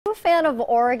a fan of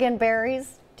Oregon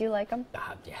berries? Do you like them?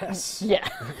 Yes. Yeah,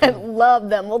 I love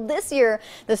them. Well, this year,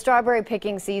 the strawberry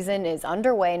picking season is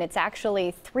underway, and it's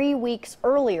actually 3 weeks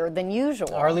earlier than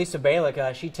usual. Our Lisa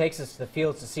Balick, she takes us to the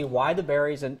fields to see why the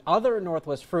berries and other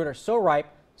Northwest fruit are so ripe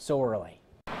so early.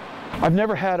 I've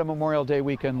never had a Memorial Day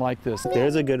weekend like this.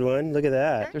 There's a good one. Look at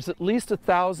that. There's at least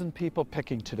 1,000 people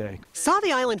picking today.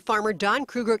 Sauvie Island farmer Don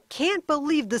Kruger can't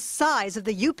believe the size of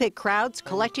the U-Pick crowds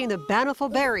collecting the bountiful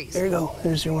berries. There you go.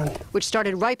 There's your one. Which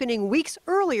started ripening weeks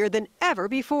earlier than ever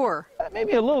before. That made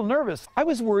me a little nervous. I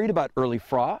was worried about early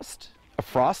frost, a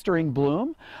frost during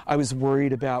bloom. I was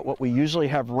worried about what we usually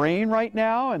have rain right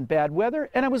now and bad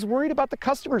weather, and I was worried about the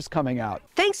customers coming out.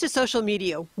 Thanks to social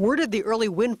media, word of the early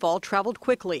windfall traveled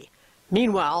quickly.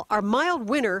 Meanwhile, our mild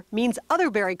winter means other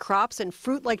berry crops and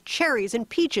fruit like cherries and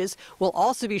peaches will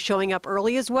also be showing up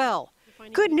early as well.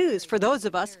 Good news for those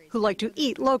of us who like to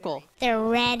eat local. They're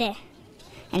red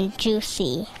and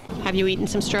juicy. Have you eaten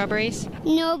some strawberries?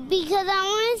 No, because I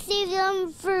want to save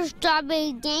them for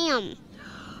strawberry jam.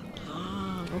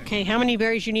 Okay, how many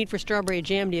berries you need for strawberry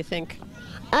jam, do you think?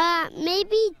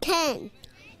 Maybe 10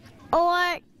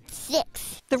 or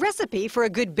 6. The recipe for a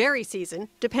good berry season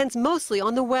depends mostly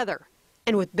on the weather.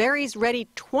 And with berries ready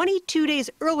 22 days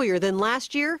earlier than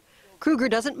last year, Kruger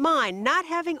doesn't mind not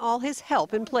having all his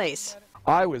help in place.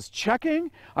 I was checking,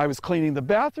 I was cleaning the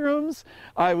bathrooms,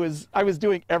 I was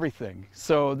doing everything.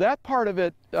 So that part of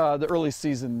it, the early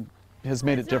season, has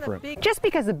made it different. Just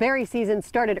because the berry season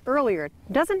started earlier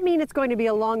doesn't mean it's going to be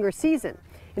a longer season.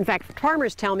 In fact,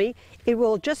 farmers tell me it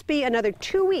will just be another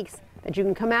 2 weeks that you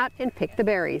can come out and pick the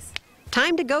berries.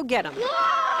 Time to go get them.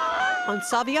 On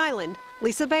Sauvie Island,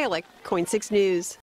 Lisa Balick, KOIN 6 News.